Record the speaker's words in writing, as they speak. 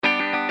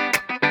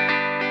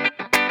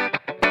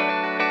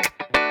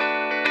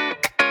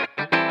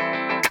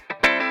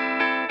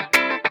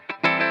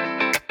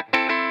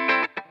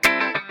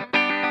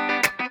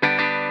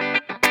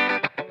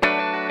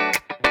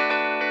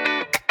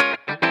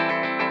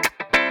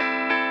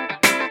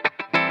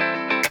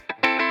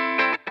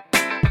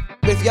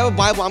if you have a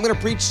Bible, I'm going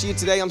to preach to you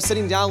today. I'm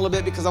sitting down a little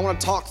bit because I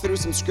want to talk through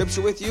some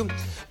scripture with you.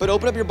 But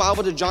open up your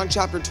Bible to John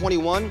chapter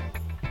 21.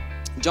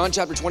 John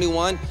chapter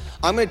 21.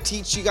 I'm going to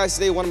teach you guys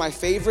today one of my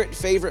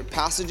favorite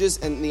passages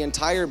in the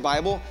entire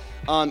Bible.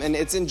 And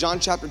it's in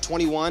John chapter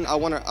 21. I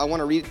want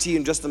to read it to you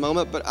in just a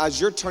moment. But as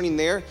you're turning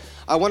there,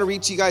 I want to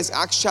read to you guys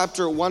Acts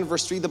chapter 1,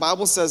 verse 3. The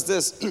Bible says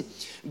this: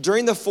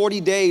 during the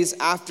 40 days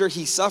after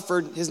he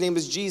suffered, his name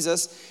is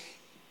Jesus,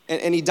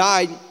 and he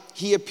died,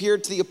 he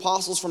appeared to the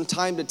apostles from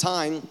time to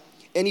time,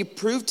 and he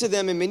proved to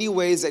them in many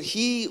ways that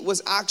he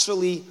was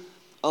actually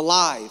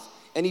alive.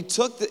 And he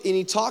talked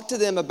to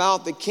them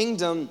about the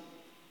kingdom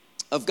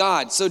of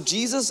God. So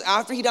Jesus,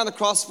 after he died on the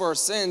cross for our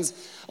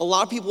sins, a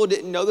lot of people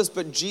didn't know this,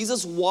 but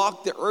Jesus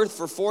walked the earth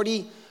for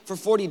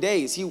 40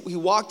 days. He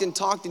walked and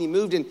talked and he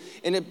moved, and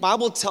the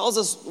Bible tells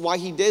us why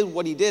he did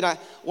what he did.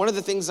 One of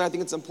the things that I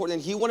think it's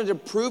important, he wanted to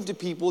prove to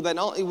people that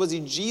not only was he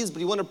Jesus, but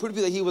he wanted to prove to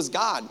people that he was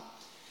God.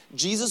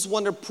 Jesus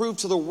wanted to prove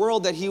to the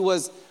world that he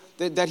was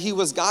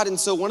God. And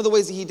so one of the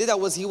ways that he did that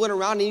was he went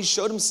around and he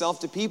showed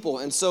himself to people.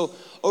 And so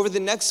over the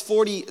next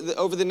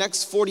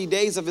 40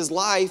 days of his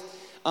life,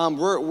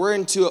 we're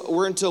into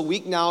a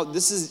week now.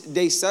 This is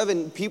day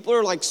 7. People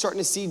are like starting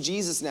to see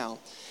Jesus now,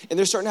 and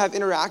they're starting to have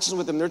interactions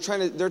with him. They're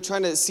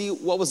trying to see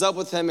what was up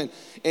with him, and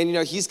you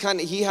know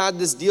he had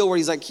this deal where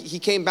he's like he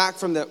came back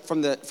from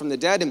the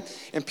dead,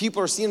 and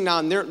people are seeing him now,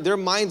 and their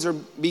minds are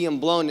being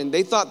blown, and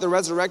they thought the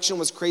resurrection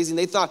was crazy, and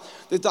they thought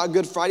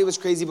Good Friday was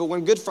crazy, but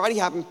when Good Friday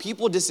happened,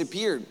 people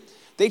disappeared.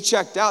 They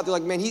checked out. They're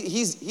like, man,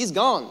 he's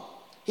gone.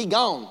 He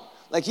gone.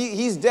 Like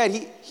he's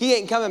dead. He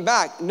ain't coming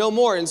back no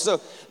more. And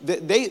so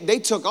they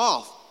took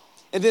off.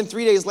 And then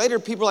 3 days later,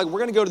 people are like, we're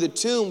going to go to the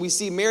tomb. We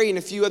see Mary and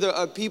a few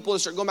other people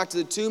start going back to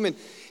the tomb. And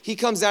he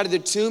comes out of the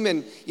tomb,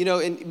 and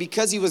and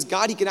because he was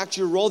God, he can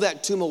actually roll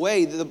that tomb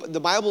away. The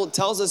Bible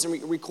tells us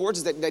and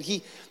records that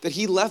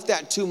he left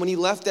that tomb. When he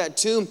left that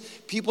tomb,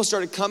 people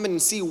started coming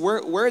and see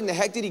where in the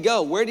heck did he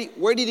go? Where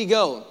did he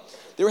go?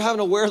 They were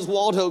having a Where's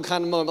Waldo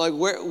kind of moment. Like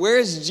where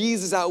is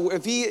Jesus at?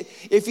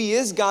 If he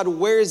is God,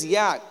 where is he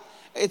at?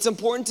 It's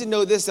important to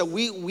know this, that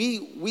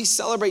we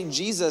celebrate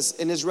Jesus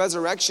in his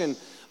resurrection,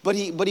 but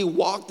he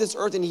walked this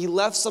earth and he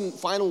left some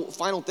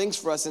final things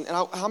for us. And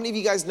how many of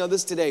you guys know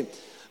this today?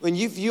 When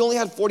you only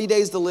had 40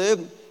 days to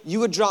live, you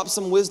would drop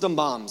some wisdom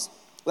bombs.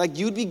 Like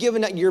you'd be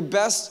giving your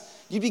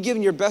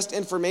best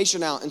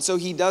information out. And so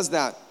he does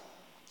that.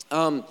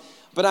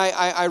 But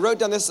I wrote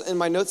down this in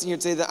my notes in here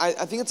today, that I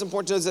think it's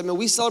important to know that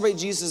we celebrate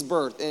Jesus'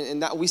 birth,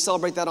 and that we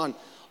celebrate that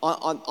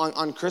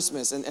on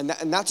Christmas,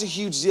 and that's a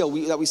huge deal,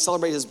 that we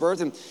celebrate his birth,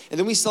 and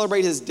then we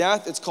celebrate his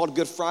death. It's called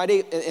Good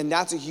Friday, and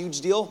that's a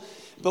huge deal.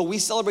 But we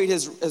celebrate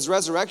his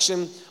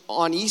resurrection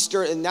on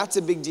Easter, and that's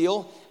a big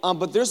deal.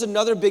 But there's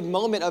another big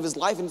moment of his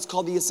life, and it's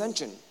called the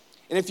Ascension.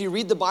 And if you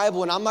read the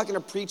Bible, and I'm not going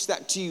to preach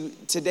that to you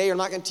today, or I'm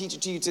not going to teach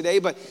it to you today,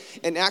 but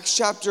in Acts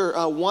chapter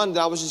 1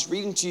 that I was just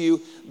reading to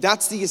you,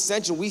 that's the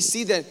Ascension. We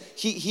see that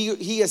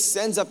he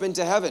ascends up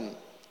into heaven.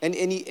 And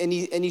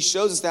he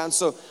shows us that. And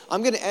so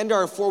I'm going to end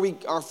our four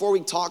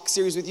week talk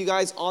series with you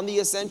guys on the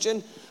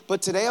Ascension.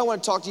 But today I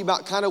want to talk to you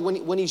about kind of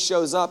when he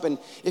shows up. And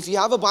if you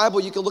have a Bible,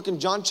 you can look in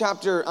John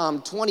chapter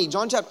 20. I'm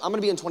going to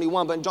be in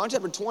 21, but in John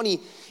chapter 20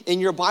 in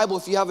your Bible,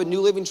 if you have a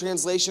New Living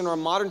Translation or a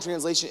modern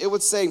translation, it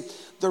would say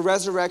the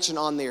resurrection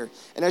on there.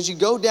 And as you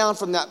go down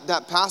from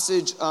that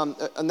passage,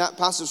 and that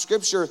passage of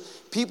scripture,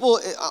 people,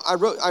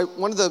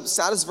 one of the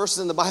saddest verses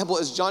in the Bible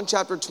is John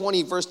chapter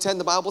 20, verse 10.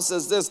 The Bible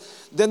says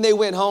this: then they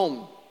went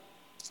home.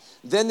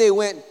 Then they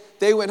went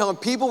home.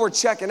 People were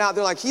checking out.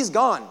 They're like, he's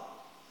gone.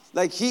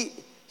 Like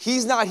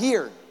he's not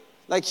here.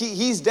 Like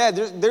he's dead.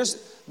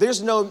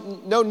 There's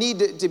no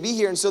need to be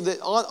here. And so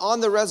that on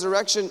the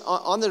resurrection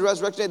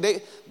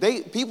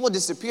day, people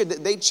disappeared.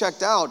 They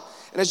checked out.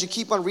 And as you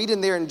keep on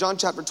reading there in John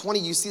chapter 20,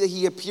 you see that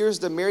he appears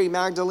to Mary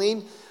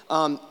Magdalene.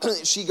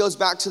 She goes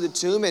back to the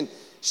tomb, and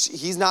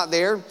he's not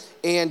there,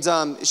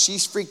 and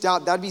she's freaked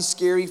out. That'd be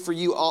scary for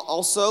you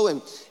also.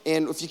 And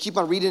if you keep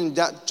on reading in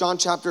John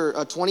chapter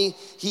 20,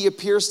 he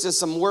appears to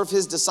some more of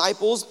his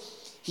disciples.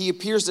 He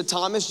appears to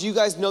Thomas. You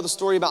guys know the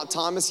story about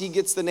Thomas. He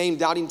gets the name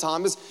Doubting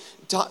Thomas.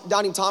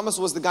 Doubting Thomas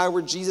was the guy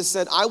where Jesus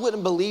said, I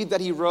wouldn't believe that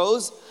he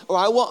rose, or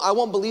I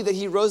won't believe that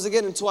he rose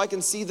again until I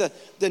can see the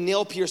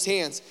nail-pierced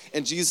hands.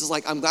 And Jesus is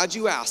like, I'm glad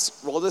you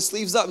asked. Roll the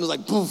sleeves up. And it was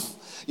like, poof.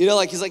 He's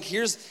like,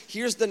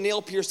 here's the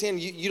nail-pierced hand.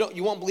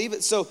 You won't believe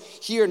it. So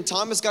here, and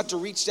Thomas got to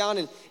reach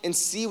down and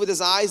see with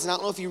his eyes. And I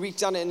don't know if he reached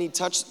down and he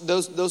touched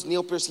those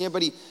nail-pierced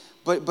hands,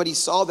 but he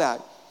saw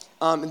that.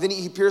 And then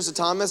he appears to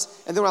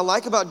Thomas. And then what I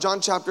like about John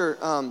chapter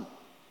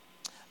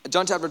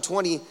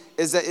 20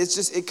 is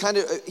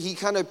that he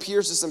kind of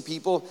appears to some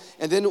people.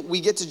 And then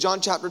we get to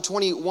John chapter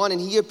 21, and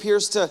he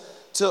appears to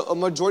a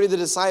majority of the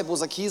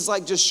disciples. Like he's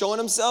like just showing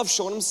himself,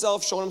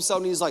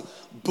 and he's like,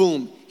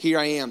 boom, here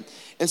I am.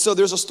 And so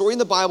there's a story in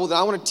the Bible that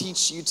I want to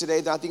teach you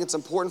today that I think it's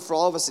important for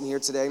all of us in here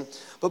today.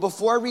 But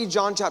before I read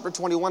John chapter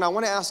 21, I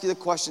want to ask you the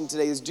question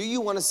today is, do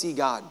you want to see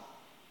God?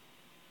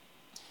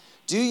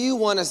 Do you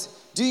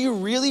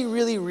really,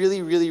 really,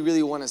 really, really,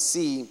 really want to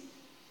see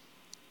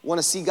want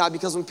to see God,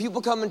 because when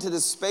people come into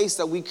this space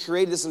that we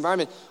created, this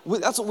environment,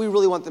 that's what we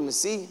really want them to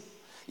see.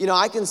 You know,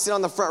 I can sit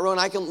on the front row and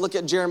I can look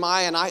at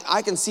Jeremiah and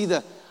I can see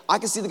the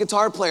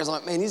guitar players. I'm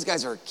like, man, these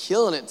guys are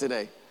killing it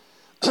today.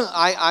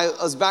 I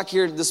was back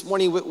here this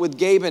morning with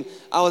Gabe, and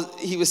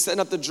he was setting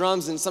up the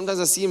drums, and sometimes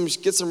I see him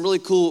get some really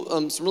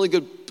cool, some really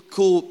good,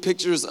 cool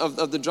pictures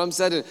of the drum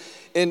set, and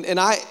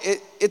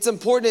it's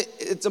important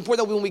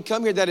that when we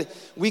come here that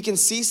we can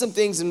see some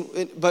things,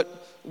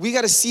 but we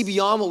got to see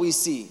beyond what we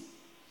see.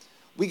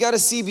 We got to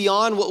see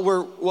beyond what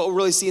we're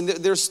really seeing.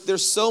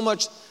 There's so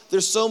much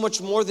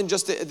more than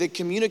just the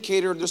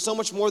communicator. There's so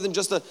much more than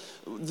just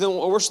the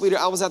worship leader.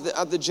 I was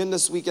at the gym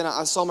this week, and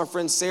I saw my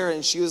friend Sarah,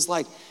 and she was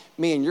like,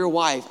 man, your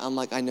wife. I'm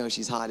like, I know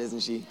she's hot, isn't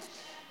she?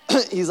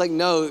 He's like,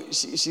 no.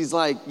 She's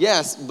like,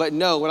 yes, but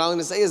no. What I'm going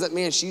to say is that,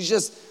 man,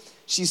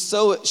 she's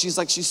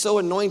so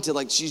anointed.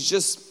 Like,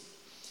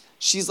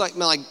 she's like,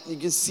 man, like, you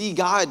can see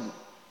God.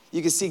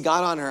 You can see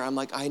God on her. I'm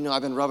like, I know,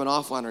 I've been rubbing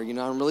off on her. You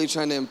know, I'm really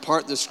trying to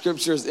impart the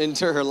scriptures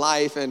into her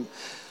life. And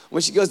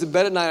when she goes to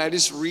bed at night, I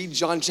just read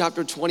John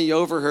chapter 20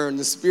 over her, and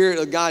the Spirit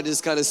of God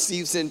just kind of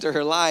seeps into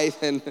her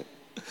life. And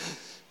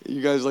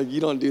you guys are like,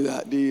 you don't do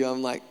that, do you?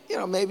 I'm like, you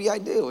know, maybe I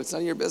do. It's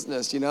none of your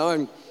business, you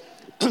know?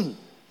 And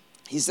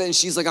he said, and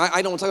she's like,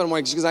 I don't talk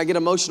anymore because I get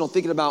emotional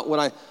thinking about what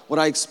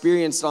I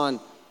experienced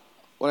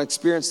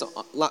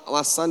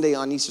last Sunday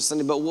on Easter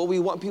Sunday. But what we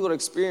want people to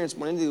experience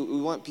more than anything,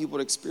 we want people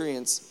to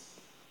experience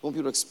God. We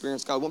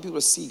want people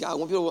to see God. We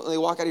want people, when they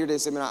walk out of here today,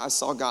 say, man, I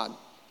saw God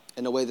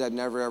in a way that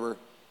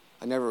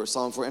I never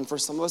saw him before. And for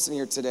some of us in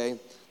here today,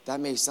 that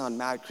may sound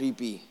mad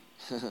creepy.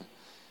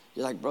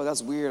 You're like, bro,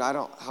 that's weird.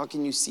 How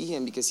can you see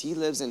him? Because he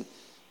lives in,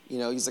 you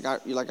know, he's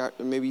like,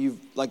 maybe you've,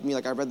 like me,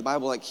 like I read the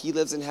Bible, like he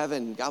lives in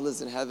heaven. God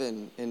lives in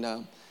heaven.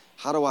 And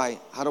how do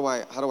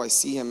I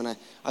see him? And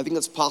I think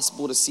it's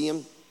possible to see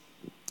him.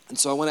 And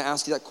so I want to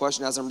ask you that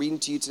question as I'm reading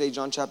to you today,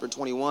 John chapter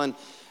 21.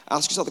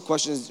 Ask yourself the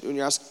question, when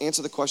you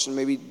answer the question,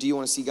 maybe, do you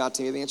want to see God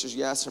today? The answer is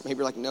yes, or maybe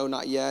you're like, no,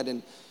 not yet.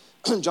 And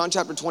John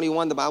chapter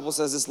 21, the Bible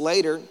says this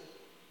later.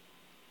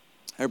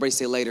 Everybody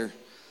say later.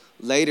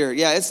 Later.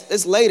 Yeah,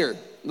 it's later.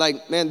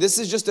 Like, man, this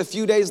is just a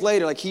few days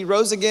later. Like, he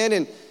rose again,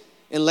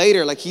 and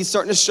later, like, he's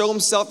starting to show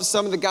himself to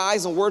some of the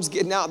guys, and word's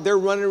getting out. They're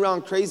running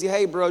around crazy.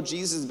 Hey, bro,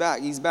 Jesus is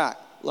back. He's back.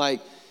 Like,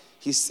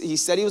 he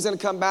said he was going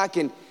to come back,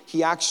 and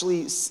he's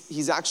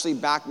actually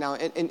back now.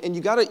 And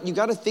you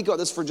gotta think about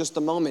this for just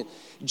a moment.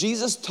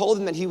 Jesus told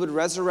them that he would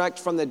resurrect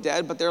from the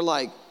dead, but they're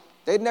like,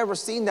 they'd never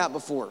seen that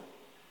before.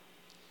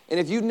 And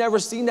if you've never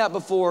seen that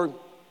before,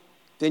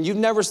 then you've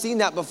never seen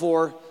that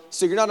before.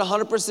 So you're not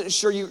 100%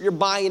 sure you're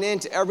buying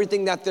into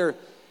everything that they're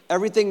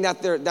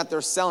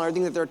selling,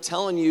 everything that they're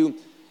telling you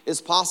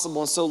is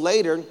possible. And so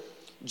later,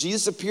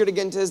 Jesus appeared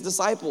again to his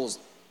disciples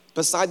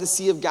beside the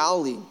Sea of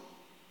Galilee.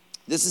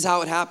 This is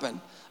how it happened.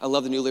 I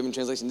love the New Living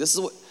Translation. This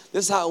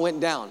is how it went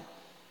down.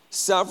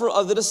 Several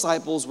of the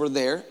disciples were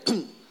there.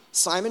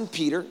 Simon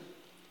Peter.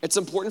 It's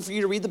important for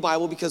you to read the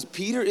Bible because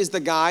Peter is the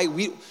guy,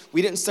 we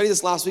didn't study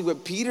this last week,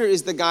 but Peter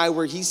is the guy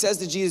where he says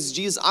to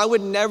Jesus, I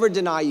would never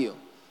deny you.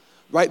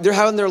 Right? They're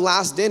having their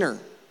last dinner.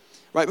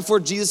 Right before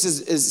Jesus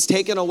is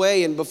taken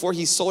away and before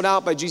he's sold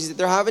out by Jesus,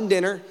 they're having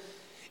dinner.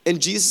 And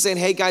Jesus is saying,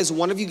 hey guys,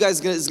 one of you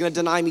guys is going to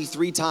deny me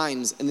 3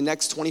 times in the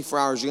next 24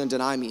 hours. You're going to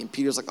deny me. And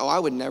Peter's like, oh, I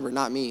would never,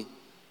 not me.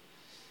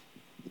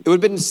 It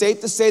would have been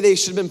safe to say they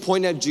should have been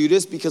pointing at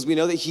Judas because we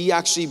know that he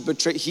actually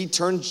he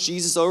turned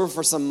Jesus over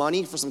for some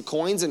money, for some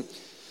coins. And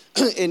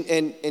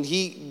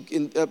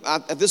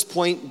at this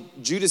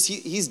point, Judas,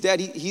 he's dead.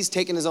 He's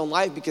taken his own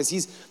life because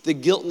he's the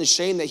guilt and the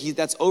shame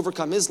that's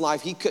overcome his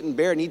life. He couldn't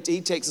bear it, and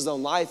he takes his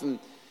own life. And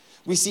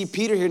we see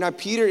Peter here. Now,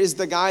 Peter is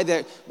the guy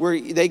that where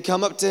they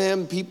come up to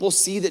him. People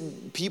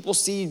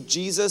see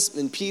Jesus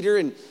and Peter,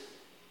 and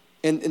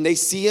they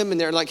see him, and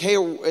they're like, hey,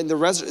 and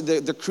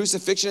the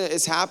crucifixion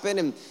has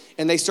happened,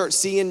 and they start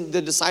seeing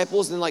the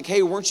disciples, and they're like,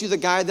 hey, weren't you the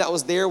guy that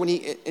was there when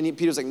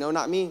Peter's like, no,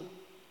 not me.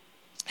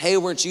 Hey,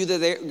 weren't you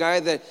the guy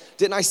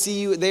didn't I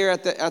see you there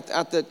at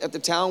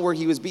the town where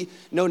he was beat?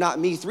 No, not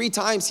me. 3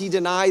 times he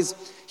denies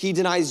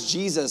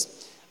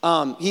Jesus.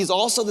 He's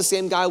also the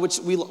same guy, which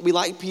we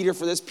like Peter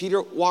for this.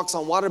 Peter walks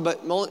on water,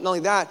 but not only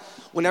that,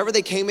 whenever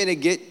they came in to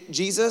get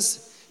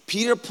Jesus,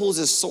 Peter pulls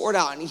his sword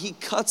out and he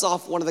cuts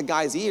off one of the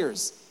guy's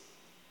ears.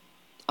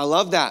 I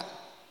love that.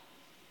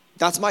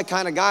 That's my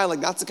kind of guy. Like,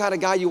 that's the kind of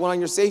guy you want on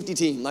your safety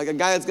team. Like a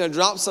guy that's going to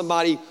drop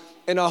somebody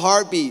in a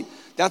heartbeat.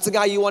 That's the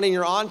guy you want in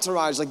your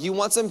entourage. Like, you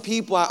want some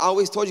people, I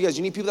always told you guys,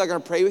 you need people that are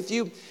going to pray with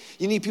you.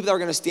 You need people that are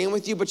going to stand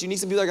with you, but you need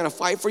some people that are going to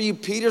fight for you.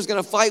 Peter's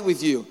going to fight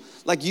with you.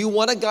 Like, you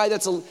want a guy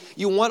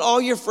you want all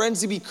your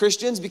friends to be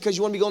Christians because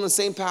you want to be going the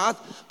same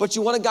path, but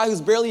you want a guy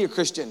who's barely a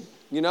Christian.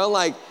 You know,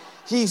 like,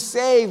 he's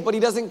saved, but he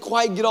doesn't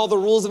quite get all the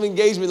rules of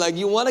engagement. Like,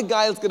 you want a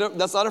guy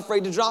that's not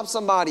afraid to drop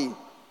somebody.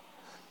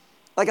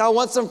 Like, I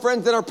want some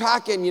friends that are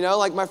packing, you know,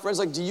 like my friends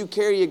like, do you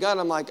carry a gun?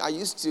 I'm like, I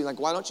used to. Like,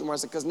 why don't you more? I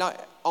said, because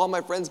not all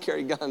my friends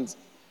carry guns.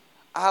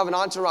 I have an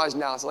entourage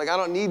now, so like I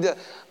don't need to,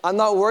 I'm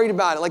not worried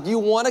about it. Like, you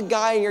want a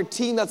guy in your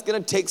team that's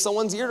going to take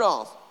someone's ear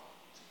off.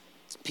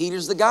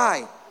 Peter's the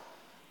guy.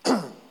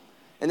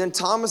 And then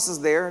Thomas is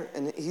there,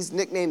 and he's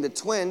nicknamed the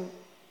twin.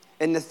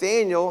 And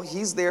Nathanael,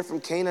 he's there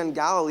from Cana in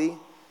Galilee.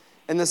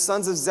 And the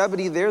sons of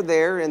Zebedee, they're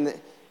there,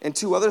 and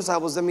two other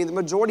disciples. I mean, the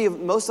majority of,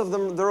 most of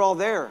them, they're all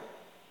there.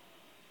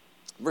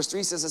 Verse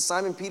 3 says, as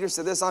Simon Peter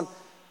said this,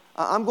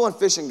 I'm going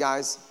fishing,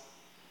 guys.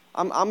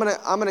 I'm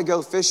gonna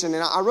go fishing.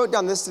 And I wrote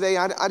down this today.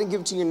 I didn't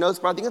give it to you in your notes,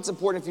 but I think it's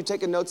important if you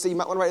take a note, so you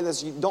might want to write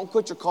this. You don't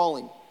quit your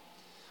calling.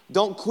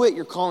 Don't quit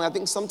your calling. I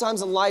think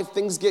sometimes in life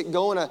things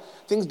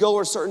go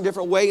a certain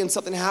different way, and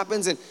something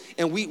happens,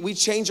 and we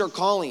change our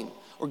calling.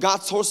 Or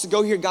God's told us to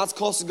go here, God's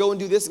called us to go and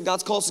do this, and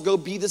God's called us to go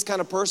be this kind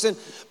of person.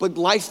 But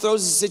life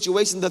throws us a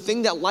situation. The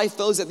thing that life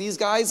throws at these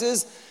guys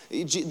is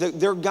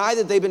their guy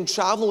that they've been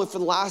traveling with for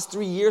the last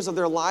 3 years of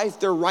their life,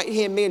 their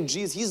right-hand man,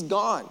 Jesus, he's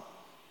gone.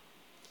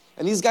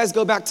 And these guys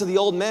go back to the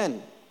old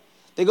men.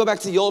 They go back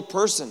to the old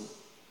person.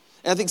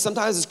 And I think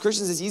sometimes as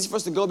Christians, it's easy for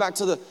us to go back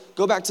to the I'm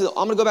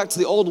gonna go back to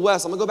the old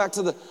West. I'm gonna go back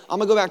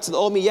to the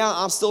old me. Yeah,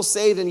 I'm still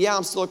saved, and yeah,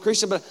 I'm still a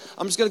Christian, but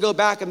I'm just gonna go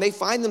back. And they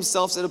find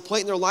themselves at a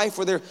point in their life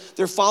where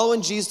they're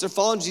following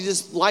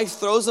Jesus. Life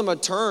throws them a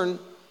turn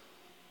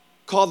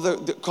called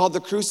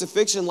the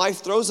crucifixion.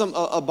 Life throws them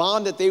a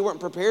bond that they weren't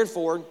prepared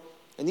for.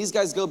 And these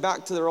guys go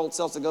back to their old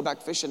selves and go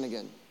back fishing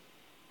again.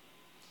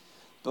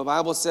 The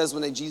Bible says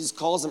when Jesus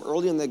calls them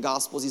early in the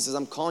Gospels, he says,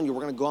 I'm calling you,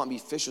 we're gonna go out and be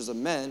fishers of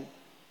men.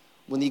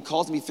 When he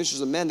called to be fishers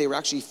of men, they were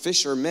actually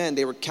fishermen.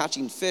 They were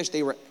catching fish.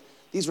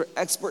 These were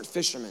expert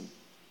fishermen.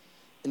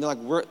 And they're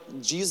like,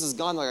 Jesus is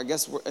gone. Like, I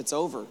guess it's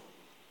over.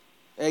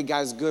 Hey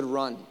guys, good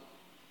run.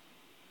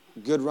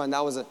 Good run.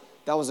 That was a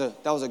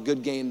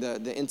good game. The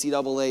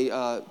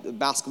NCAA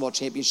basketball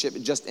championship,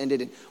 it just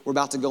ended, and we're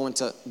about to go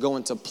into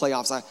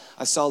playoffs.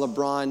 I saw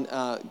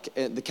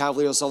LeBron, the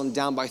Cavaliers saw them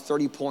down by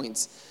 30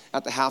 points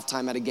at the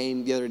halftime at a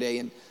game the other day,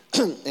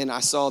 and I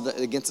saw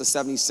against the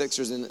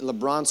 76ers, and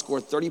LeBron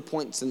scored 30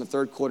 points in the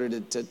third quarter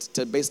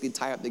to basically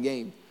tie up the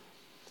game.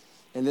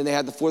 And then they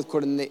had the fourth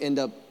quarter, and they end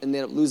up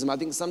losing. I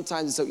think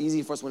sometimes it's so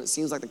easy for us when it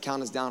seems like the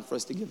count is down for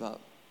us to give up.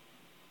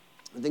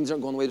 When things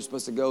aren't going the way they're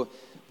supposed to go,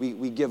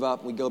 we give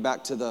up. We go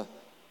back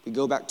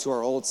to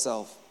our old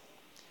self.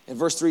 In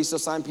verse 3, so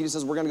Simon Peter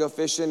says, we're going to go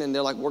fishing, and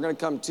they're like, we're going to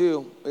come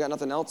too. We got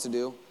nothing else to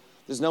do.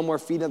 There's no more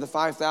feeding of the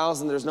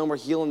 5,000. There's no more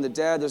healing the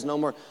dead. There's no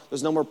more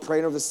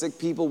praying over the sick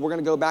people. We're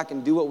going to go back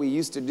and do what we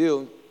used to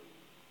do.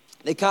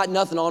 They caught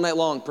nothing all night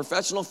long.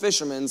 Professional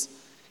fishermen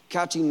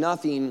catching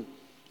nothing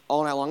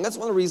all night long. That's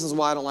one of the reasons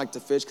why I don't like to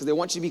fish, because they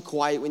want you to be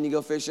quiet when you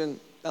go fishing.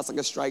 That's like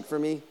a strike for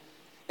me.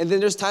 And then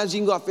there's times you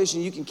can go out fishing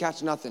and you can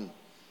catch nothing.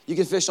 You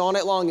can fish all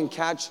night long and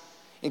catch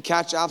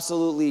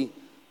absolutely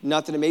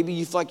nothing. And maybe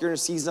you feel like you're in a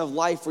season of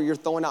life where you're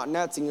throwing out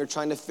nets and you're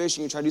trying to fish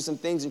and you're trying to do some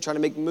things and you're trying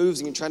to make moves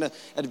and you're trying to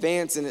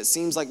advance, and it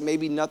seems like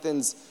maybe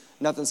nothing's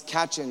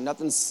catching,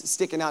 nothing's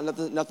sticking out,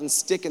 nothing's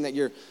sticking that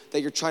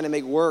you're trying to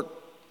make work.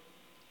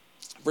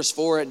 Verse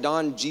 4, at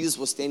dawn, Jesus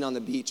was standing on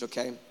the beach,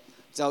 okay?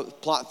 So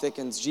plot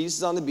thickens. Jesus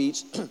is on the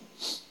beach.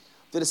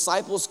 The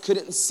disciples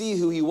couldn't see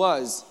who he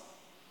was.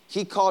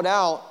 He called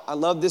out, I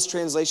love this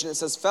translation, it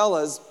says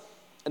fellas,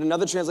 and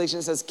another translation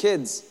it says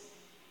kids.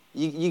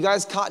 You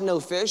guys caught no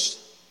fish?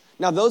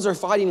 Now, those are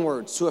fighting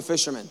words to a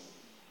fisherman.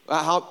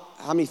 How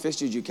many fish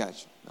did you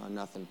catch? No,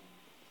 nothing.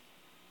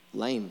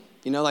 Lame.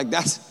 You know, like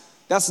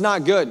that's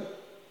not good.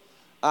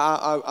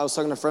 I was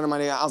talking to a friend of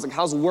mine. I was like,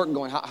 how's work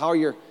going? How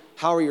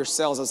are your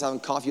sales? I was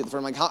having coffee with a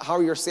friend. I'm like, how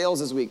are your sales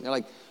this week? And they're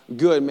like,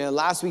 good, man.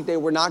 Last week they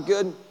were not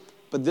good,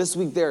 but this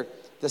week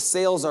the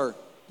sales are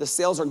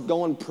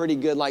going pretty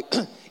good. Like,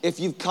 if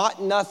you've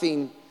caught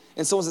nothing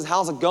and someone says,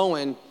 how's it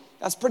going?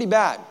 That's pretty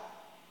bad.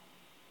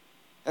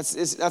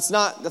 That's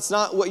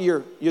not what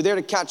you're there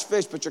to catch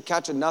fish, but you're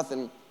catching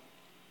nothing.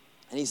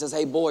 And he says,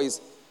 hey boys,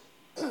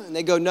 and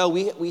they go, no,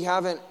 we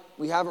haven't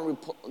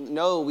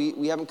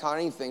caught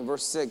anything.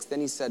 Verse 6,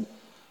 then he said,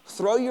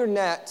 throw your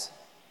net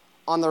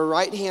on the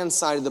right-hand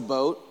side of the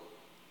boat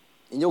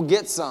and you'll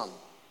get some.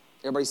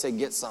 Everybody say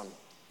get some.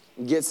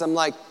 Get some.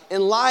 Like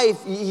in life,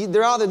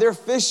 they're out there, they're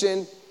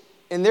fishing,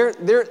 and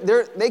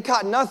they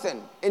caught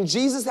nothing. And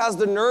Jesus has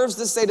the nerves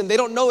to say to them, they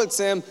don't know it's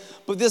him,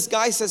 but this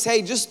guy says,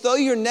 hey, just throw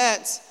your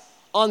nets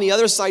on the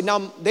other side.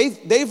 Now,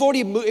 they've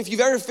already moved. If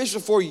you've ever fished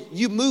before,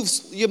 you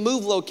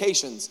move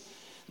locations.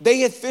 They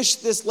had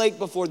fished this lake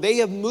before. They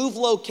have moved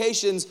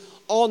locations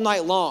all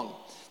night long.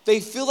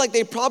 They feel like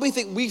they probably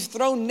think we've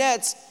thrown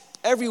nets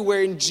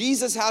everywhere, and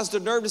Jesus has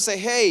the nerve to say,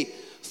 hey,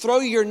 throw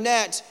your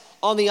net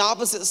on the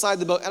opposite side of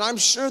the boat. And I'm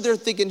sure they're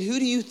thinking, who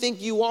do you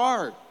think you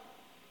are?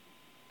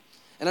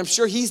 And I'm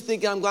sure he's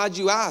thinking, I'm glad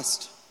you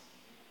asked.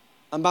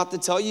 I'm about to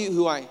tell you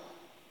who I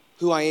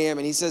am.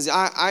 And he says,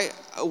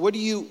 what are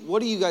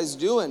you guys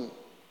doing?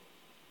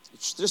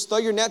 Just throw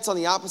your nets on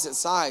the opposite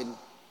side.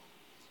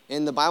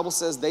 And the Bible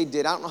says they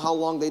did. I don't know how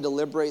long they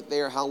deliberate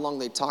there, how long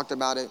they talked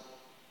about it.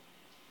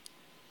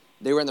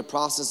 They were in the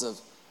process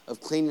of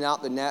cleaning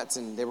out the nets,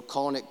 and they were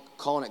calling it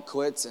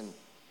quits. And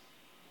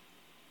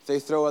they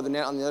throw the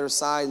net on the other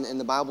side, and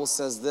the Bible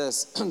says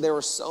this, there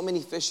were so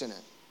many fish in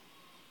it.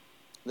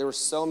 There were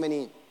so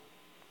many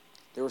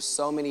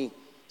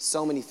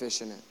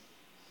fish in it.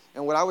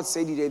 And what I would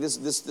say to you today,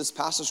 this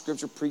passage of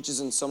scripture preaches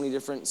in so many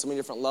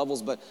different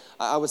levels, but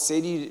I would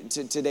say to you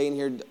today in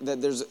here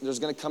that there's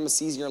going to come a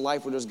season in your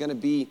life where there's going to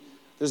be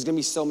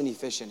so many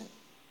fish in it.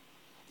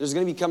 There's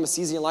going to become a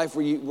season in your life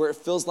where it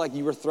feels like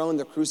you were thrown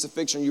the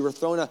crucifixion, you were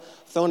thrown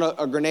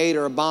a grenade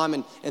or a bomb,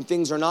 and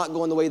things are not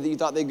going the way that you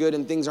thought they could,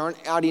 and things aren't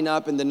adding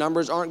up, and the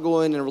numbers aren't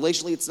going, and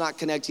relationally it's not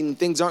connecting, and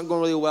things aren't going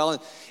really well,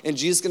 and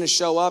Jesus is going to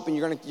show up, and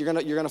you're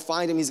going to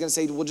find him. He's going to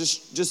say, well,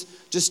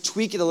 just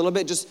tweak it a little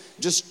bit,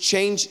 just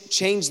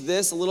change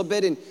this a little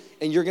bit,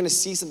 and you're going to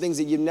see some things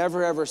that you've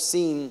never ever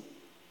seen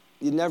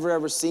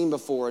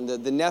before, and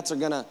the nets are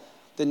going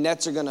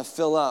to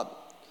fill up.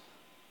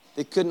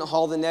 They couldn't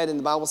haul the net, and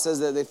the Bible says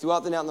that they threw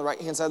out the net on the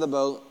right-hand side of the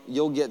boat.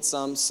 You'll get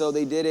some. So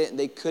they did it, and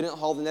they couldn't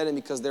haul the net in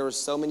because there were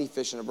so many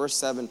fish in it. Verse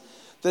 7,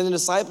 then the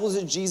disciples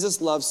that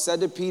Jesus loved said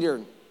to Peter,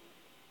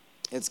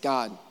 it's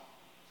God.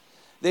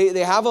 They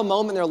have a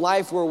moment in their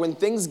life where when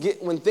things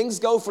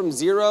go from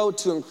zero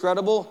to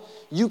incredible,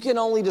 you can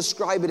only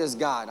describe it as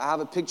God. I have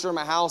a picture in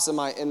my house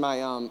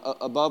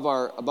above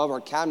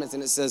our cabinets,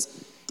 and it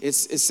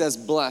says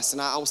blessed.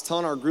 And I was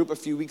telling our group a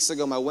few weeks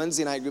ago, my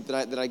Wednesday night group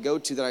that I go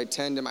to, that I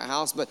attend in my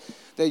house, but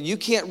that you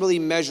can't really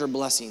measure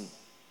blessing.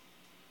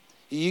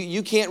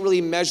 You can't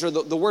really measure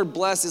the word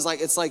blessed is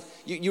like, it's like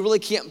you really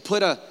can't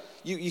put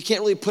you can't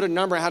really put a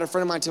number. I had a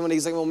friend of mine tell me,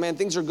 he's like, well, man,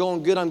 things are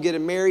going good. I'm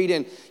getting married,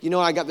 and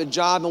I got the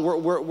job, and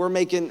we're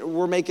making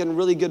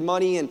really good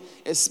money, and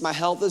my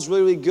health is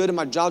really, really good, and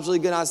my job's really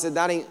good. And I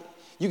said,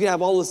 you can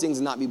have all those things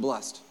and not be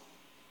blessed.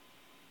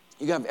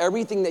 You can have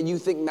everything that you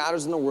think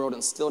matters in the world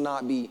and still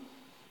not be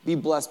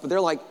blessed. But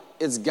they're like,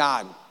 it's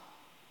God.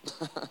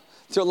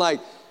 They're like,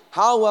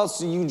 how else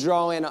do you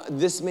draw in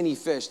this many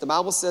fish? The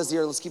Bible says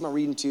here, let's keep on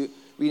reading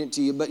it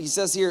to you. But he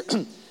says here,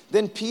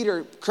 then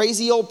Peter,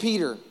 crazy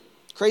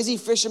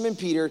fisherman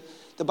Peter,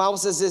 the Bible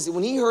says this,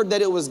 when he heard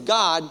that it was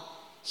God,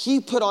 he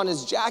put on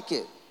his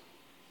jacket.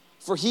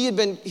 For he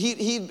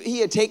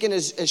had taken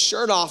his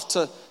shirt off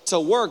to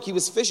work. He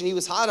was fishing. He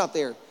was hot out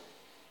there.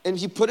 And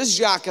he put his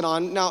jacket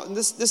on. Now,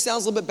 this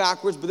sounds a little bit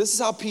backwards, but this is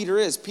how Peter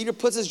is. Peter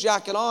puts his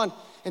jacket on,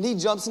 and he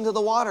jumps into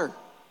the water.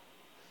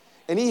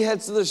 And he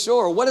heads to the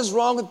shore. What is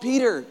wrong with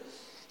Peter?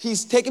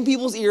 He's taken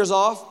people's ears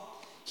off.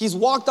 He's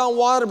walked on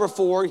water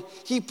before.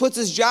 He puts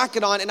his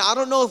jacket on, and I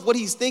don't know what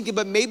he's thinking,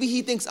 but maybe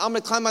he thinks, I'm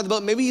going to climb out the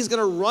boat. Maybe he's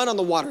going to run on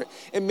the water.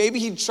 And maybe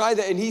he'd try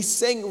that, and he's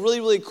saying really,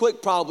 really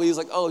quick probably. He's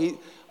like,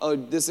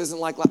 this isn't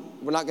like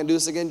we're not going to do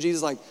this again,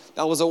 Jesus. Like,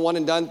 that was a one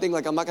and done thing.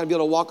 Like, I'm not going to be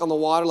able to walk on the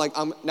water. Like,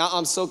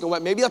 I'm soaking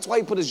wet. Maybe that's why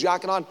he put his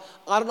jacket on.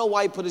 I don't know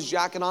why he put his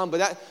jacket on,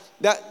 but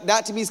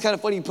that to me is kind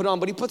of funny he put it on.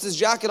 But he puts his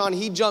jacket on,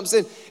 he jumps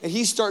in, and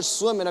he starts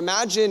swimming.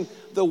 Imagine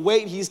the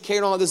weight he's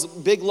carrying on this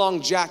big,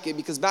 long jacket,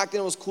 because back then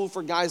it was cool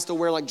for guys to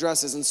wear, like,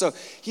 dresses. And so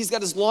he's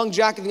got this long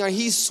jacket thing on.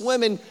 He's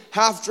swimming,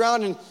 half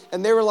drowned,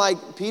 and they were like,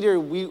 Peter,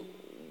 we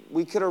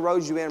could have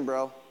rowed you in,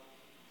 bro.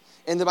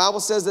 And the Bible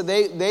says that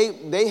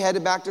they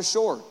headed back to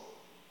shore.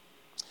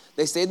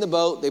 They stayed in the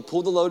boat. They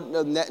pulled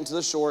the net into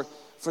the shore,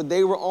 for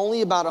they were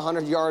only about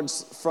 100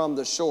 yards from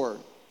the shore.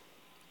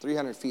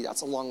 300 feet,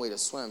 that's a long way to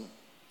swim.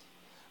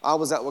 I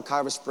was at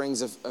Wekiva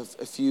Springs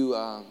a few,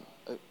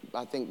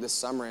 I think this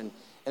summer,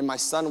 and my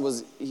son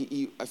was,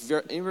 you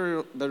ever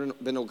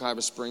been to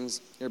Wekiva Springs?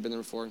 You ever been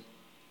there before?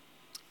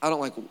 I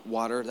don't like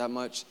water that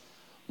much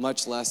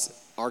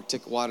less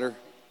Arctic water.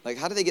 Like,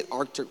 how do they get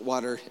Arctic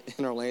water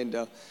in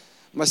Orlando?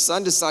 My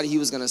son decided he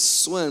was going to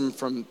swim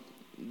from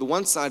the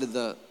one side of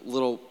the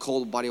little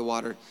cold body of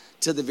water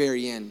to the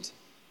very end.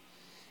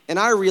 And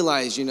I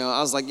realized,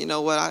 I was like,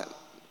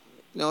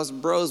 as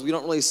bros, we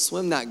don't really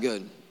swim that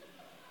good.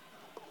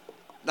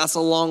 That's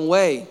a long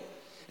way.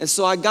 And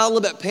so I got a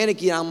little bit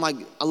panicky, and I'm like,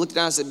 I looked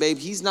down and I said, babe,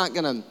 he's not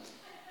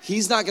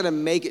gonna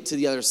make it to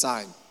the other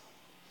side.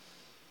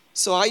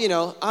 So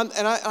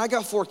I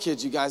got 4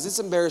 kids, you guys. It's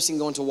embarrassing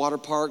going to water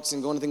parks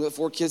and going to things with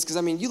 4 kids,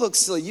 because you look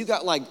silly. You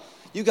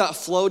got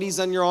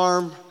floaties on your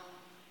arm.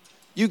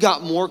 You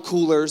got more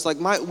coolers. Like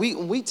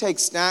we take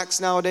snacks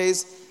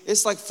nowadays.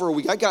 It's like for a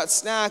week. I got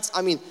snacks.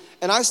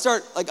 And I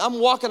start, like, I'm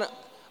watching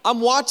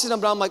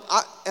them, but I'm like,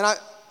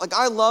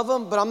 I love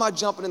them, but I'm not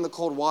jumping in the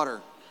cold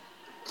water.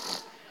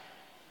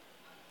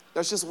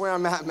 That's just where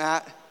I'm at,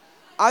 Matt.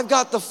 I've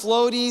got the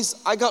floaties.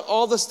 I got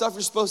all the stuff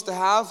you're supposed to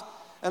have,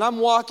 and I'm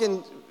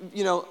walking.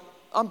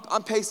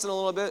 I'm pacing a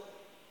little bit,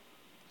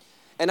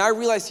 and I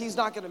realize he's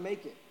not going to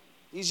make it.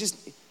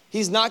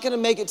 He's not going to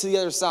make it to the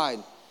other side.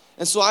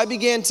 And so I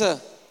began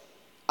to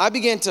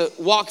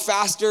walk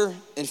faster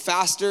and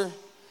faster.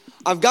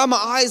 I've got my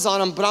eyes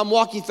on him, but I'm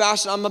walking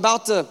faster. I'm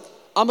about to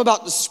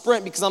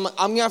sprint, because I'm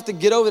going to have to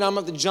get over there. I'm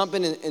going to have to jump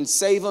in and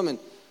save him.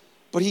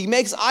 But he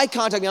makes eye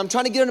contact with me. I'm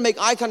trying to get him to make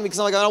eye contact with me,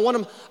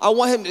 because I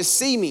want him to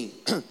see me.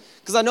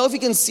 Because I know if he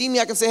can see me,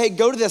 I can say, hey,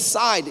 go to this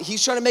side.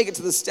 He's trying to make it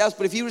to the steps,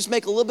 but if he would just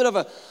make a little bit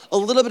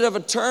of a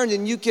turn,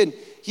 then he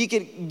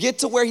could get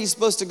to where he's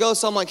supposed to go.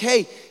 So I'm like,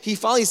 hey, he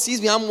finally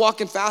sees me. I'm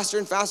walking faster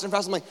and faster and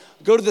faster. I'm like,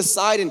 go to the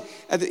side, and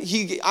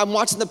I'm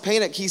watching the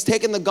panic. He's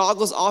taking the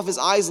goggles off his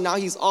eyes, and now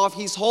he's off.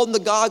 He's holding the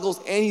goggles,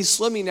 and he's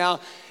swimming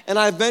now. And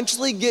I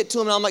eventually get to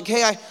him, and I'm like,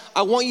 hey,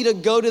 I want you to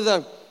go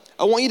to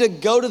I want you to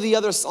go to the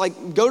other,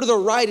 like go to the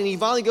right. And he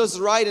finally goes to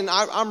the right, and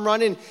I'm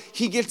running.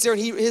 He gets there,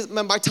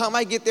 and by the time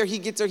I get there, he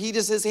gets there.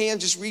 His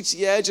hand just reached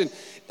the edge, and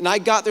I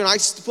got there, and I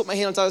just put my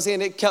hand on top of his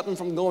hand. It kept him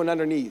from going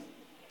underneath.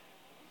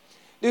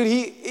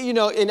 Dude,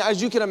 and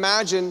as you can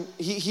imagine,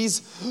 he's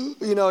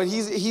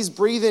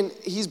breathing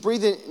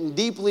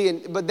deeply.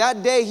 But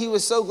that day, he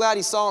was so glad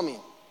he saw me.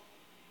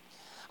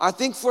 I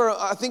think for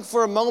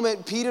a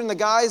moment, Peter and the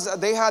guys,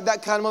 they had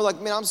that kind of moment,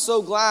 like, man, I'm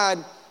so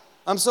glad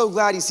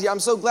he's here. I'm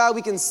so glad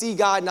we can see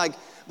God. And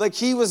like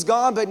he was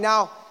gone, but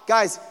now,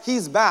 guys,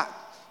 he's back.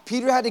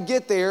 Peter had to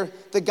get there.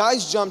 The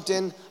guys jumped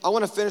in. I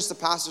want to finish the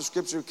passage of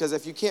scripture because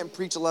if you can't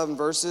preach 11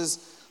 verses,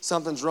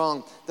 something's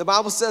wrong. The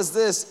Bible says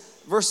this,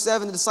 verse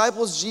 7, the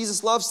disciples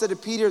Jesus loved said to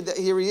Peter,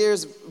 here he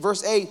is,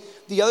 verse 8,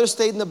 the others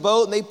stayed in the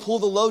boat and they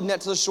pulled the load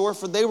net to the shore,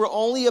 for they were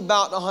only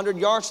about 100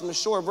 yards from the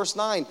shore. Verse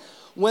 9,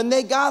 when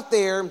they got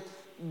there,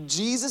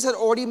 Jesus had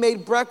already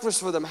made breakfast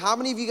for them. How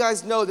many of you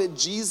guys know that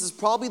Jesus is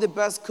probably the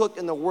best cook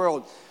in the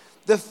world?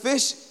 The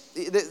fish,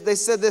 they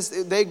said this,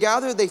 they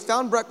gathered, they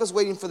found breakfast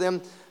waiting for them.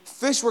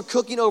 Fish were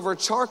cooking over a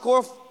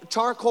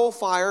charcoal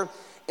fire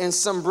and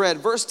some bread.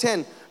 Verse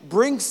 10,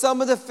 bring some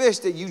of the fish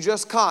that you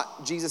just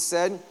caught, Jesus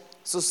said.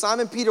 So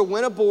Simon Peter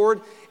went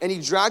aboard and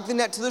he dragged the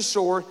net to the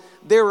shore.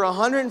 There were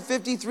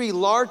 153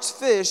 large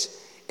fish,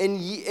 and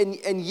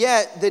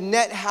yet the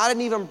net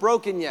hadn't even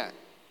broken yet.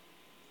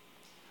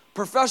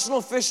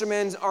 Professional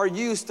fishermen are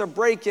used to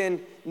breaking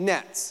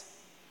nets.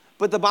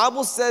 But the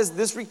Bible says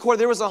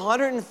there was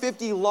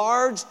 150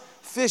 large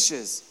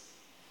fishes.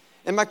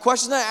 And my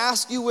question I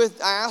ask you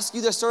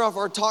to start off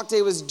our talk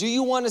today was, do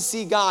you want to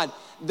see God?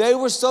 They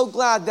were so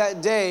glad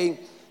that day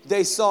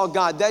they saw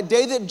God. That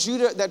day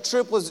that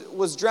Trip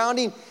was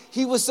drowning,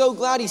 he was so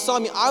glad he saw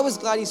me. I was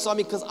glad he saw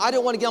me because I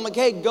didn't want to get him like,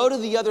 hey, go to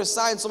the other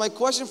side. And so my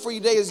question for you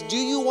today is, do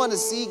you want to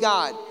see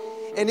God?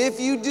 And if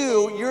you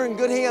do, you're in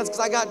good hands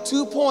because I got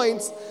 2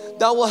 points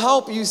that will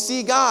help you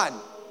see God.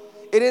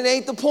 And it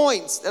ain't the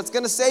points that's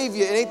going to save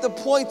you. It ain't the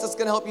points that's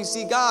going to help you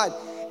see God.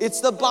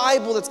 It's the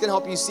Bible that's going to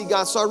help you see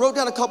God. So I wrote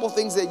down a couple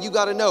things that you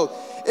got to know.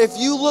 If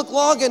you look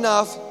long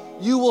enough,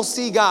 you will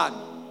see God.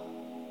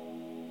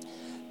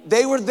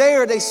 They were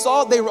there. They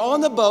were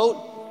on the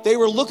boat. They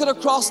were looking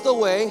across the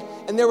way,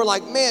 and they were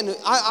like, man,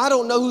 I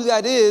don't know who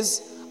that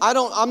is.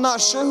 I'm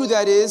not sure who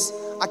that is.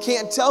 I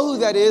can't tell who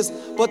that is,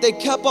 but they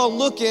kept on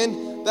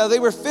looking. They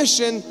were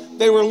fishing,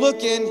 they were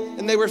looking,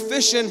 and they were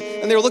fishing,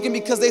 and they were looking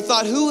because they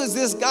thought, who is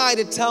this guy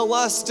to tell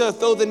us to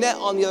throw the net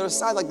on the other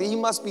side? Like, he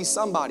must be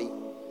somebody.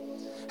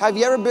 Have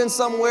you ever been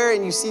somewhere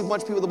and you see a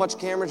bunch of people with a bunch of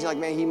cameras, and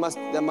you're like,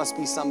 man, that must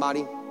be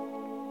somebody.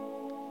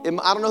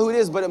 I don't know who it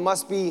is, but it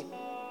must be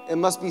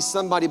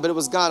somebody, but it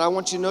was God. I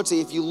want you to know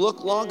today, if you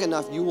look long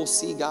enough, you will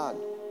see God.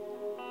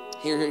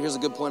 Here's a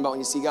good point about when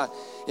you see God.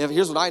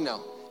 Here's what I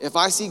know. If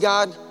I see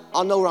God,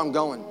 I'll know where I'm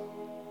going.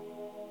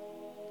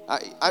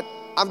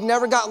 I've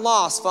never got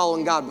lost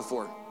following God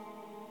before.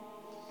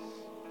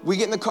 We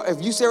get in the car.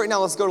 If you say right now,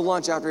 let's go to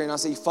lunch after, and I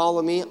say,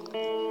 follow me,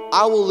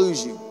 I will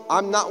lose you.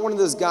 I'm not one of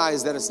those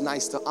guys that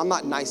I'm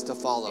not nice to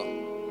follow.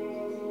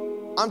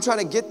 I'm trying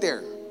to get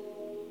there.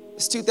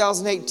 It's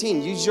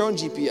 2018. Use your own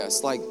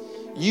GPS. Like,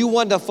 you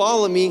want to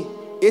follow me,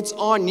 it's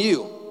on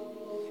you.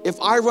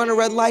 If I run a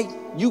red light,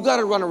 you got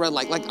to run a red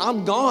light. Like,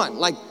 I'm gone.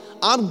 Like,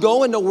 I'm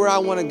going to where I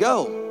want to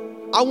go.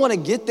 I want to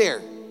get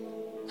there.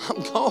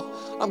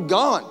 I'm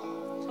gone.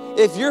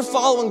 If you're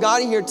following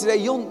God in here today,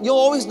 you'll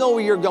always know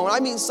where you're going. I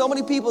mean, so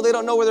many people, they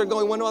don't know where they're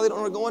going. When do they don't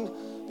know where they're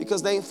going?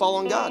 Because they ain't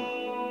following God.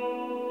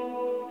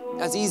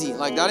 That's easy.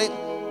 Like, that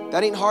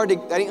ain't hard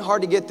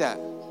to get that.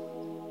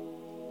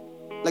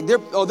 Like,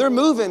 they're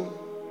moving.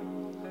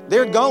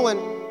 They're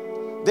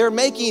going. They're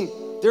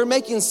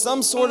making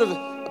some sort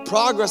of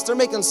progress. They're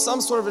making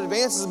some sort of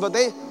advances, but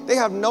they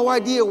have no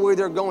idea where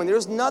they're going.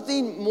 There's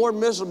nothing more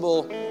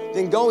miserable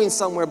than going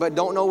somewhere but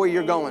don't know where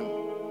you're going.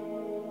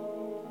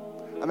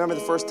 I remember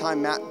the first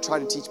time Matt tried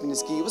to teach me to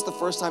ski. It was the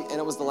first time and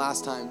it was the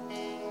last time.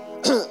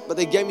 But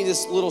they gave me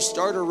this little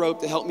starter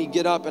rope to help me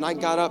get up, and I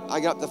got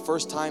up the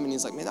first time, and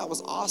he's like, man, that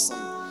was awesome.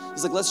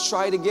 He's like, let's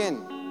try it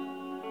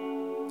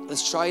again.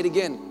 Let's try it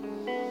again.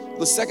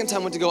 The second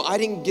time I went to go, I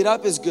didn't get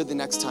up as good the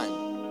next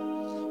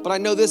time. But I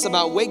know this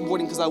about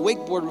wakeboarding because I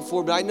wakeboarded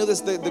before, but I know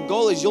this, the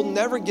goal is you'll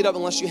never get up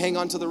unless you hang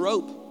on to the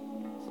rope.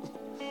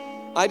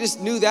 I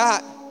just knew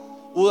that.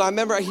 Well, I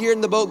remember hearing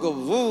the boat go,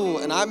 woo,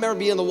 and I remember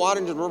being in the water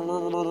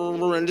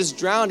and just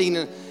drowning,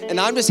 and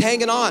I'm just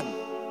hanging on.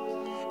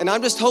 And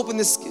I'm just hoping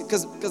this,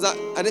 because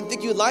I didn't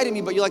think you would lie to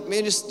me, but you're like,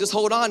 man, just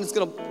hold on. I'm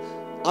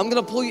going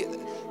to pull you.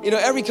 You know,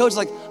 every coach is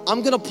like,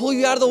 I'm going to pull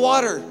you out of the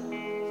water.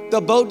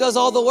 The boat does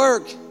all the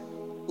work.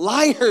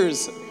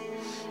 Liars.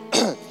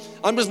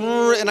 I'm just,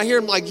 and I hear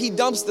him like, he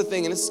dumps the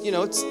thing, and it's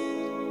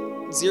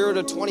 0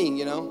 to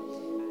 20,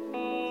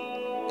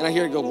 And I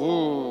hear it go,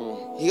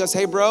 woo. He goes,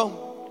 hey,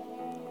 bro.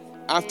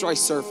 After I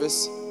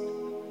surface,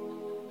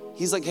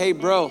 he's like, hey,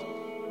 bro,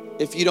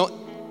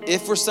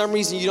 if for some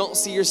reason you don't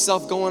see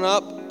yourself going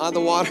up out of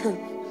the water,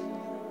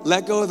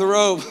 let go of the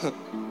rope.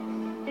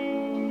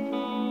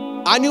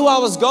 I knew I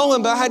was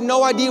going, but I had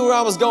no idea where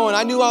I was going.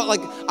 I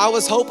I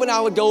was hoping I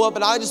would go up,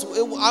 but I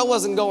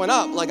wasn't going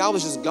up. Like I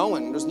was just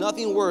going. There's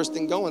nothing worse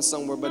than going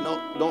somewhere, but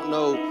don't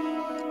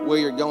know where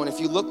you're going. If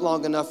you look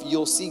long enough,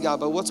 you'll see God.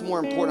 But what's more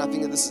important, I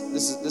think that this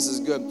is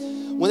good.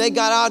 When they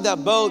got out of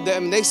that boat,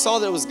 they saw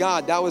that it was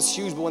God. That was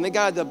huge. But when they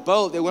got out of the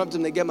boat, they went up to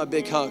him, they gave him a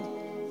big hug.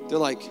 They're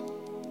like,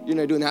 you're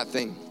not doing that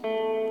thing.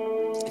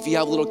 If you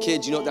have little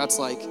kids, you know what that's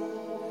like.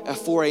 At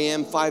 4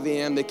 a.m., 5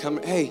 a.m., they come,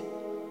 hey,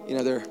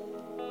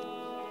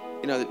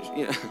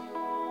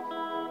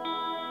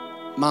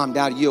 Mom,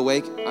 Dad, you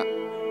awake?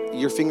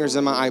 Your finger's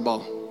in my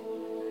eyeball.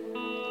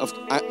 Of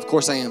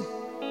course I am.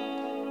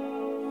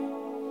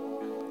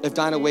 If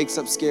Dinah wakes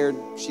up scared,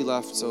 she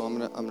left, so I'm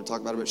gonna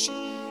talk about it. But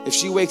if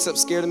she wakes up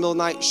scared in the middle of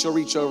the night, she'll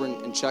reach over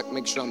and check,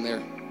 make sure I'm there.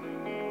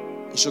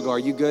 And she'll go, are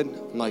you good?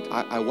 I'm like,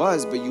 I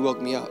was, but you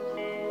woke me up.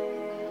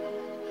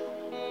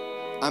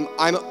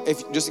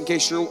 If just in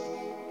case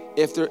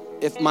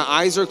if my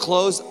eyes are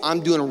closed, I'm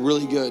doing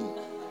really good.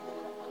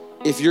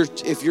 If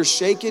you're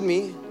shaking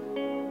me,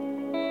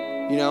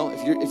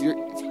 if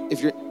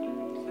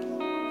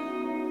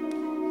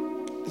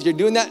you're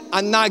doing that,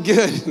 I'm not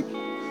good.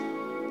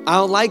 I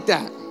don't like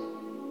that.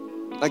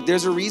 Like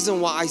there's a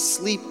reason why I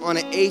sleep on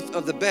an eighth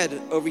of the bed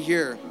over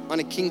here on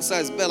a king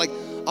size bed. Like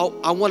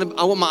I want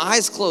my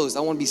eyes closed. I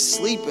want to be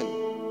sleeping.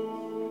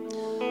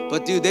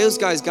 But dude, those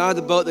guys got out of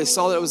the boat. They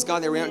saw that it was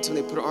God. They ran up to him.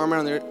 They put an arm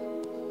around there.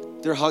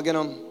 They're hugging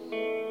him.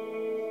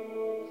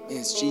 Man,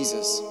 it's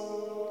Jesus.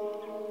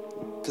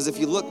 Because if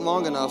you look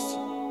long enough,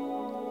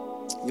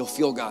 you'll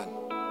feel God.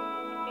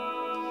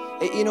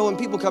 When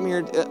people come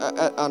here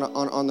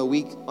on a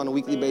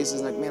weekly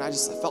basis, like, man, I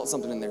felt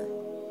something in there.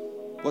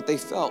 What they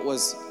felt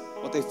was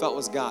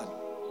God.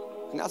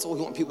 And that's what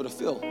we want people to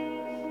feel.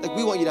 Like,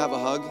 we want you to have a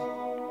hug.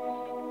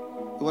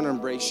 We want to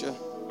embrace you.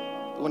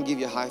 We want to give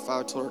you a high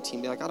five. I told our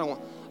team, like, I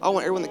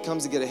want everyone that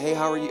comes to get a, hey,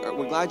 how are you?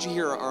 We're glad you're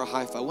here, or a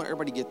high five. I want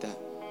everybody to get that.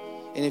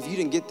 And if you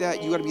didn't get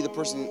that, you got to be the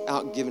person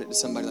out giving it to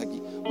somebody. Like,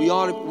 we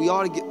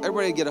ought to get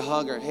everybody to get a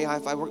hug, or hey, high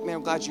five. Man,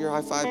 I'm glad you're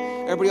here, high five.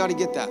 Everybody ought to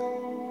get that.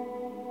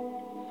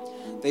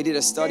 They did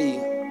a study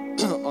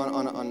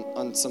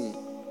on some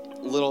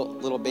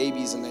little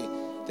babies, and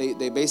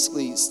they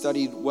basically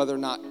studied whether or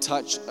not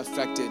touch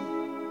affected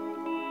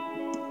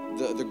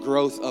the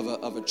growth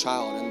of a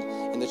child,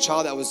 and the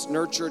child that was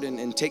nurtured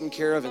and taken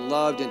care of and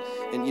loved and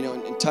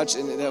touched,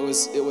 and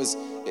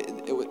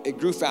it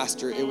grew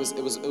faster. It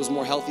was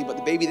more healthy. But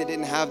the baby that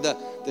didn't have the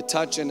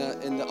touch and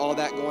all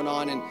that going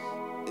on, and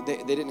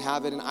they didn't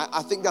have it. And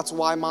I think that's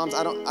why moms,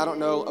 I don't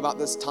know about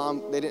this,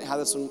 Tom, they didn't have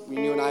this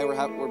when you and I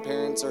were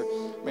parents, or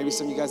maybe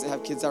some of you guys that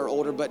have kids that are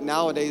older, but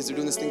nowadays they're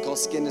doing this thing called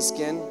skin to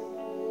skin.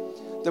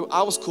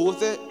 I was cool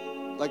with it.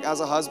 Like, as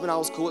a husband, I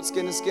was cool with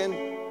skin to skin,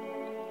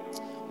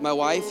 my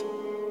wife.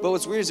 But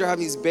what's weird is they're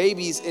having these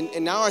babies,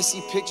 and now I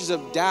see pictures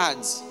of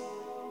dads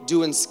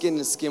doing skin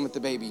to skin with the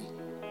baby.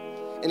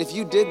 And if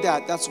you did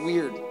that, that's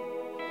weird.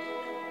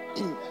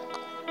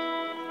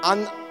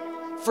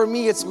 For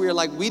me, it's weird.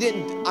 Like,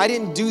 I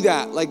didn't do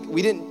that. Like,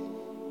 we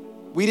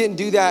didn't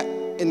do that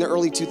in the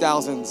early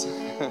 2000s.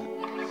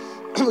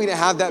 We didn't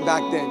have that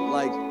back then.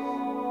 Like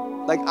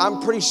I'm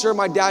pretty sure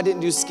my dad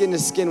didn't do skin to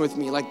skin with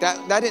me. Like they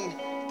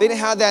didn't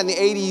have that in the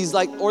 80s,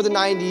 like, or the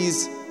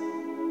 90s.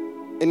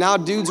 And now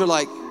dudes are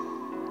like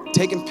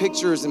taking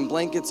pictures and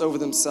blankets over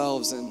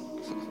themselves, and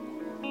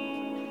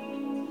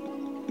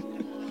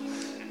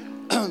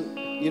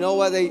you know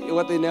what they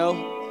know?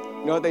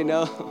 You know what they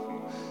know?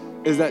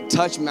 Is that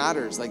touch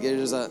matters. Like,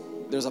 there's a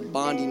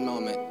bonding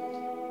moment.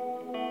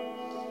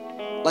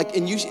 Like,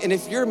 and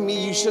if you're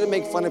me, you shouldn't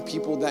make fun of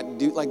people that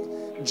do. Like,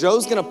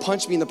 Joe's gonna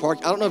punch me in the park.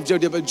 I don't know if Joe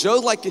did, but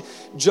Joe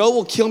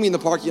will kill me in the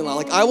parking lot.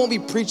 Like, I won't be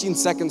preaching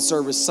second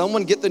service.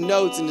 Someone get the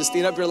notes and just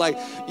stand up here like,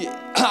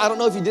 I don't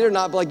know if you did or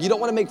not, but like, you don't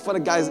want to make fun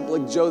of guys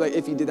like Joe that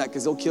if he did that,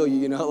 because he'll kill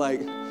you.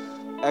 Like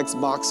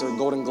Xbox or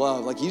Golden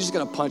Glove. Like, he's just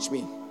gonna punch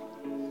me.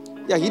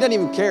 Yeah, he doesn't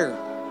even care.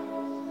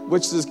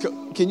 Which is,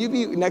 can you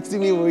be next to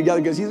me when we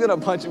gather? Because he's gonna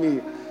punch me.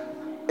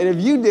 And if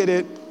you did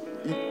it,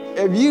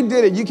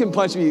 you can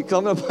punch me, because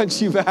I'm gonna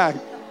punch you back.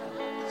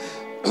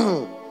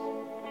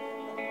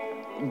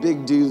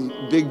 Big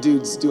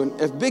dudes doing,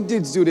 if big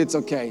dudes do it, it's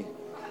okay.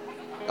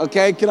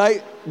 Okay, can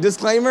I,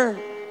 disclaimer?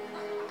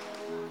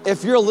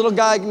 If you're a little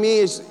guy like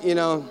me, because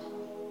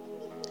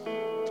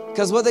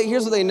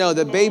here's what they know,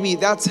 the baby,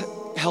 that's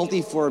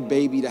healthy for a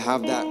baby to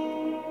have that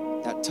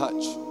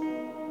touch,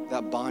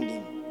 that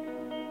bonding.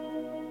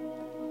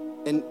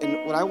 And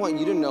what I want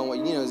you to know,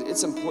 is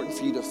it's important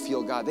for you to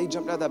feel God. They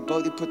jumped out of that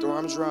boat. They put their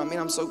arms around me.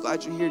 Man, I'm so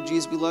glad you're here.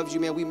 Jesus, we love you,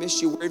 man. We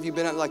miss you. Where have you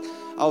been at? Like,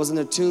 I was in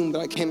the tomb, but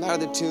I came out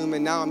of the tomb,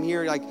 and now I'm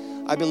here. Like,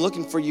 I've been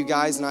looking for you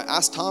guys. And I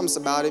asked Thomas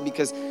about it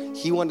because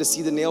he wanted to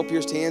see the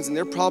nail-pierced hands. And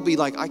they're probably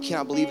like, I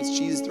cannot believe it's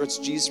Jesus. It's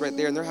Jesus right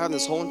there. And they're having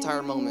this whole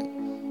entire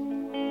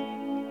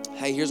moment.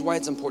 Hey, here's why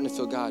it's important to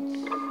feel God.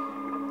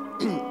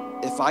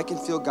 If I can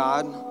feel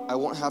God, I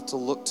won't have to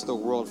look to the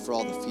world for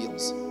all the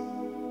feels.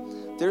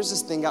 There's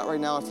this thing out right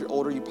now, if you're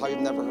older, you probably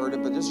have never heard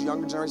it, but there's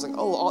younger generations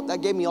like,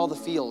 that gave me all the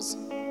feels.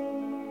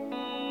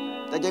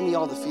 That gave me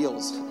all the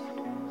feels.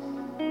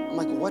 I'm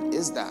like, what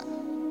is that?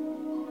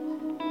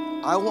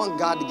 I want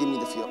God to give me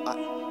the feel.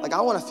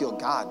 I want to feel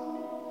God.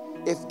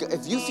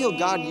 If you feel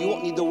God, you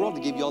won't need the world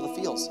to give you all the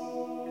feels.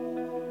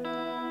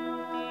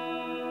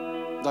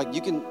 Like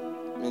you can,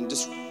 and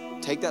just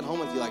take that home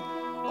with you. Like,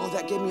 oh,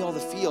 that gave me all the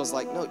feels.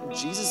 Like, no,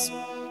 Jesus,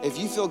 if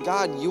you feel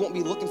God, you won't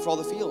be looking for all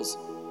the feels.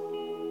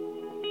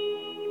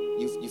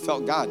 You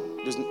felt God.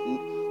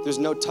 There's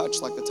no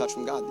touch like the touch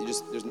from God.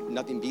 There's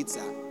nothing beats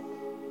that.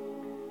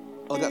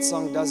 Oh, that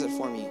song does it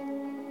for me.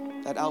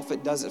 That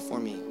outfit does it for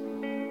me.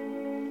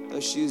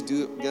 Those shoes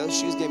gave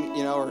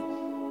me, or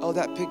oh,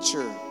 that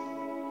picture.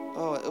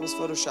 Oh, it was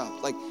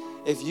photoshopped. Like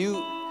if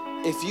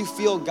you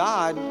feel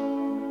God,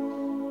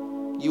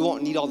 you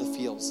won't need all the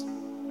feels.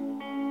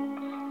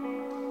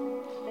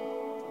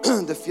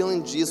 The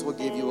feeling Jesus will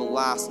give you will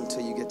last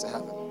until you get to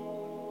heaven.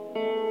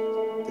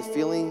 The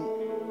feeling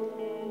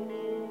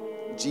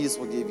Jesus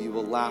will give you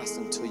will last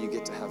until you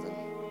get to heaven.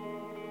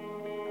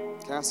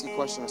 Can I ask you a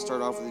question? I'll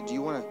start off with it. Do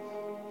you want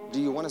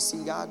to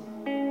see God?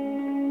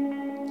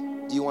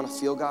 Do you want to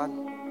feel God?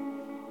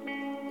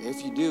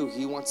 If you do,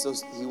 He wants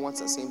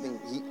that same thing.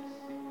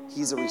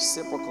 He's a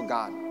reciprocal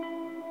God.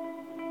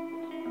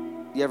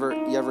 You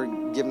ever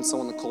given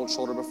someone the cold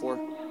shoulder before?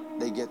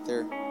 They get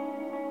there.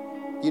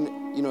 You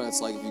know what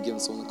it's like if you've given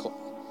someone the cold.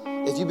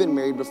 If you've been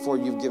married before,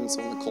 you've given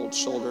someone the cold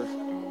shoulder.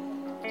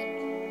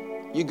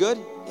 You good?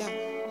 Yeah.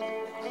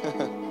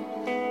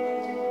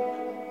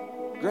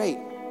 Great.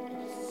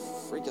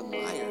 Freaking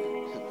liar.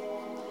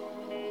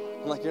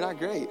 I'm like, you're not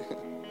great.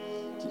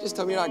 Can you just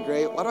tell me you're not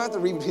great? Why do I have to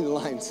read between the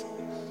lines?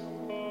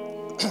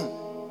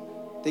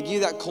 They give you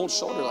that cold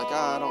shoulder. Like,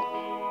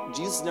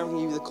 Jesus is never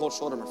going to give you the cold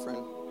shoulder, my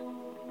friend.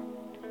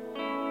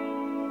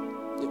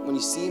 When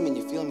you see Him and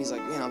you feel Him, He's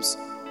like, man,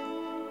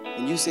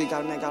 and you say,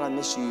 God, I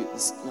miss you.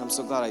 I'm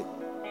so glad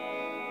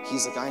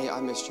He's like, I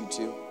missed you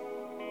too.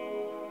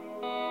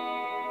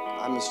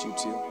 I missed you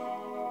too.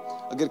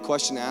 A good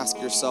question to ask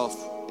yourself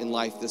in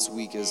life this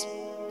week is,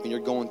 when you're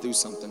going through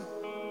something,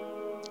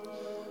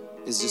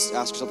 is just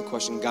ask yourself the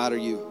question, God, are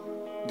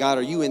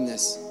you in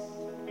this?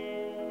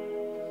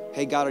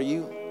 Hey, God, are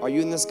you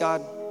in this,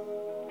 God?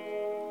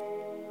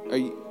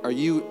 Are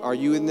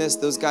you in this?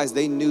 Those guys,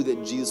 they knew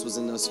that Jesus was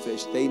in those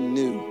fish. They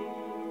knew.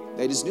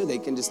 They just knew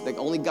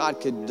only God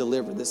could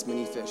deliver this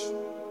many fish.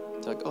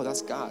 They're like, oh,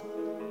 that's God.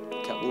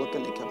 They kept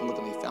looking. They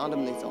found Him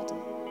and they felt Him.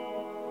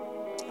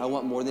 I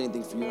want more than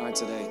anything for you and I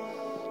today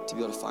to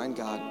be able to find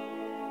God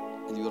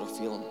and to be able to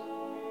feel Him.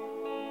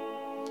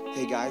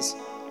 Hey, guys,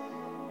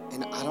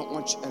 and I don't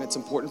want you, and it's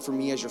important for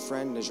me as your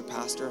friend and as your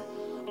pastor,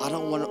 I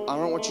don't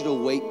want you to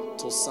wait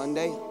till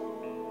Sunday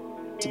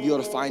to be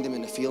able to find Him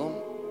and to feel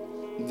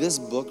Him. This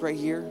book right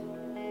here,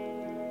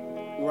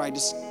 where I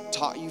just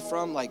taught you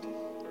from,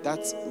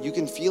 you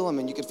can feel Him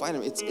and you can find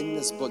Him. It's in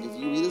this book. If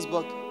you read this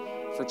book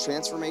for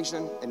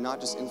transformation and not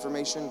just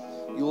information,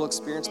 you will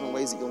experience Him in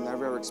ways that you'll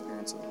never ever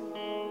experience Him.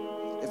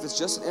 If it's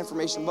just an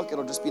information book,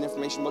 it'll just be an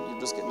information book.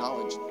 You'll just get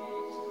knowledge.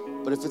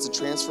 But if it's a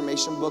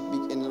transformation book,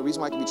 and the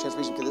reason why it can be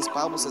transformation, because this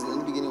Bible says that in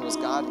the beginning was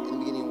God, in the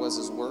beginning was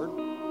His Word,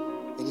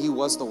 and He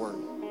was the Word.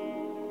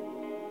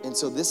 And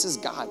so this is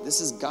God. This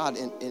is God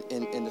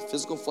in the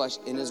physical flesh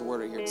in His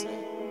Word right here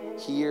today.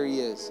 Here He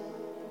is.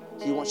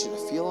 He wants you to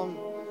feel Him,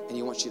 and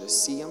He wants you to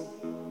see Him.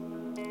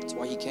 That's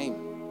why He came.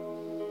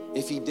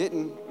 If He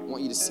didn't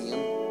want you to see Him,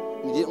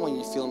 and He didn't want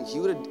you to feel Him, He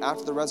would have,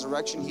 after the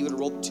resurrection, He would have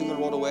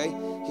rolled away.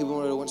 He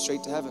would have went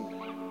straight to heaven.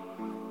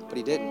 But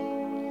He didn't.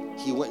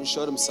 He went and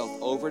showed Himself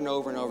over and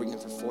over and over again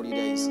for 40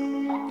 days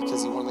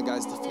because He wanted the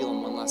guys to feel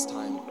Him one last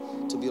time,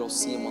 to be able to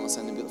see Him one last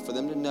time, for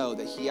them to know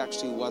that He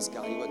actually was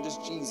God. He wasn't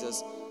just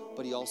Jesus,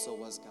 but He also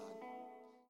was God.